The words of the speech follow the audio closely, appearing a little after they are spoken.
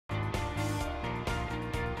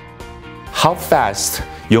how fast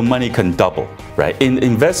your money can double, right? In the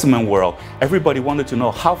investment world, everybody wanted to know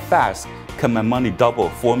how fast can my money double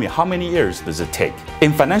for me? How many years does it take?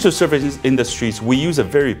 In financial services industries, we use a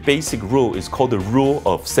very basic rule. It's called the rule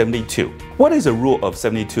of 72. What is a rule of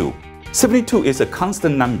 72? 72 is a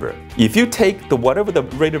constant number. If you take whatever the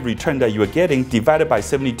rate of return that you are getting divided by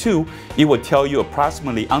 72, it will tell you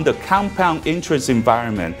approximately under compound interest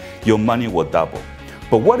environment, your money will double.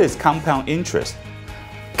 But what is compound interest?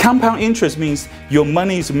 Compound interest means your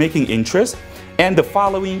money is making interest, and the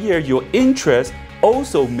following year your interest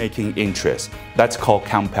also making interest. That's called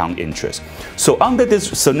compound interest. So under this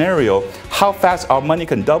scenario, how fast our money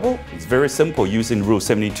can double? It's very simple using Rule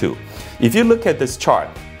 72. If you look at this chart,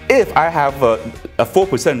 if I have a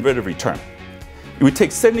 4% rate of return, it would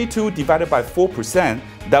take 72 divided by 4%,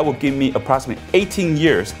 that will give me approximately 18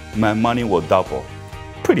 years, my money will double.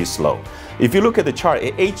 Pretty slow. If you look at the chart,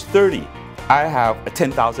 at age 30, I have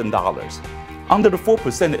 $10,000. Under the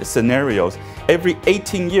 4% scenarios, every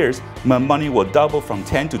 18 years, my money will double from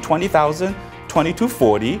 10 to 20,000, 20 to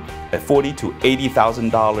 40, at 40 to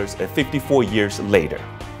 $80,000 at 54 years later.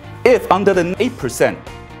 If under the 8%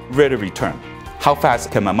 rate of return, how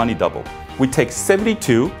fast can my money double? We take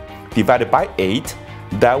 72 divided by 8,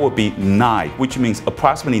 that will be 9, which means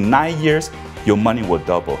approximately 9 years, your money will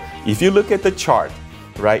double. If you look at the chart,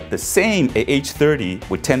 right, the same at age 30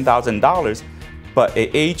 with $10,000, but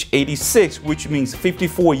at age 86, which means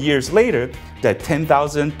 54 years later, that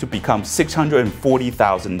 $10,000 to become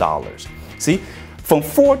 $640,000. See, from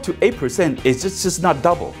 4 to 8%, it's just not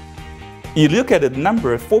double. You look at the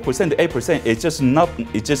number, 4% to 8%, it's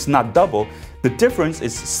just not double. The difference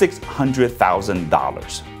is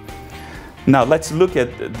 $600,000. Now let's look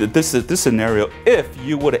at this scenario if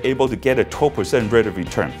you were able to get a 12% rate of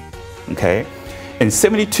return. Okay, and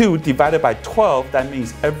 72 divided by 12, that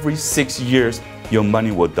means every 6 years your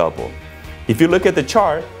money will double. If you look at the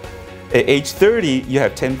chart, at age 30, you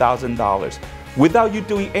have $10,000. Without you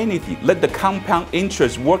doing anything, let the compound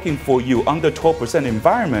interest working for you under 12%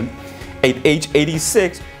 environment, at age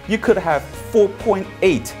 86, you could have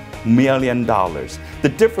 $4.8 million. The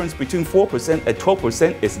difference between 4% and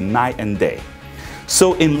 12% is night and day.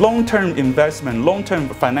 So in long-term investment, long-term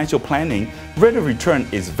financial planning, rate of return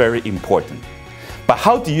is very important. But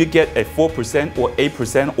how do you get a 4% or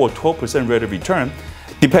 8% or 12% rate of return?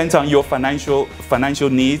 Depends on your financial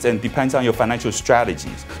needs and depends on your financial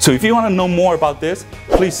strategies. So if you want to know more about this,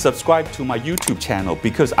 please subscribe to my YouTube channel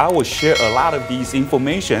because I will share a lot of these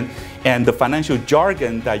information and the financial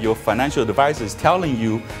jargon that your financial advisor is telling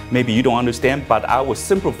you, maybe you don't understand, but I will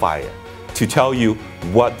simplify it to tell you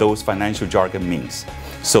what those financial jargon means.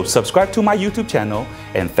 So subscribe to my YouTube channel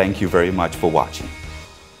and thank you very much for watching.